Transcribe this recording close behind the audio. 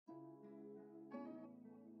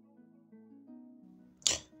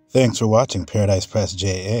Thanks for watching Paradise Press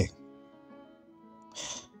JA.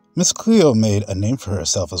 Miss Cleo made a name for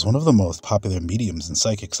herself as one of the most popular mediums and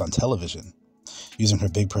psychics on television. Using her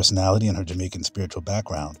big personality and her Jamaican spiritual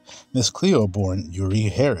background, Miss Cleo, born Yuri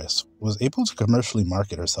Harris, was able to commercially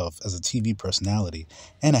market herself as a TV personality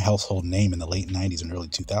and a household name in the late 90s and early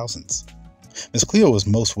 2000s. Miss Cleo was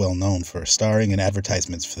most well known for starring in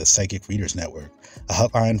advertisements for the Psychic Readers Network, a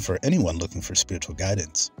hotline for anyone looking for spiritual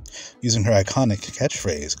guidance. Using her iconic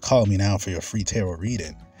catchphrase, "Call me now for your free tarot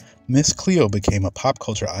reading," Miss Cleo became a pop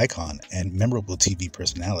culture icon and memorable TV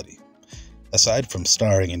personality. Aside from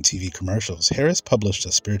starring in TV commercials, Harris published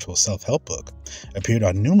a spiritual self-help book, appeared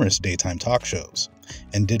on numerous daytime talk shows,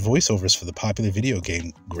 and did voiceovers for the popular video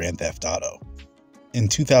game Grand Theft Auto. In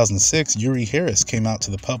 2006, Yuri Harris came out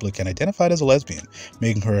to the public and identified as a lesbian,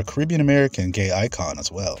 making her a Caribbean-American gay icon as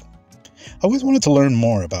well. I always wanted to learn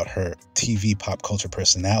more about her TV pop culture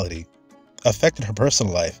personality, affected her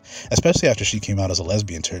personal life, especially after she came out as a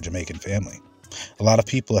lesbian to her Jamaican family. A lot of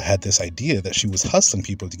people had this idea that she was hustling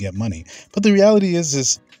people to get money, but the reality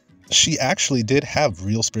is she actually did have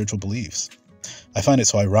real spiritual beliefs. I find it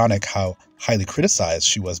so ironic how highly criticized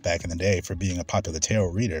she was back in the day for being a popular tarot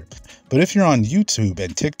reader. But if you're on YouTube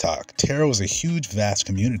and TikTok, tarot is a huge, vast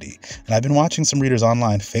community, and I've been watching some readers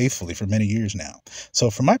online faithfully for many years now. So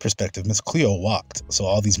from my perspective, Miss Cleo walked, so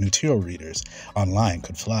all these new tarot readers online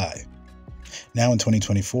could fly. Now in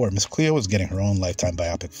 2024, Miss Cleo is getting her own Lifetime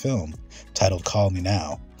biopic film titled Call Me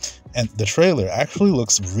Now, and the trailer actually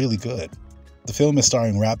looks really good. The film is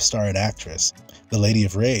starring rap star and actress, the Lady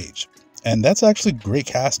of Rage, and that's actually great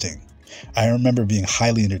casting. I remember being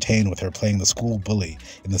highly entertained with her playing the school bully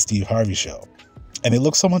in the Steve Harvey Show, and they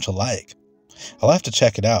look so much alike. I'll have to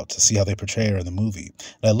check it out to see how they portray her in the movie,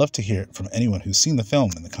 and I'd love to hear from anyone who's seen the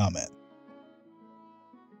film in the comment.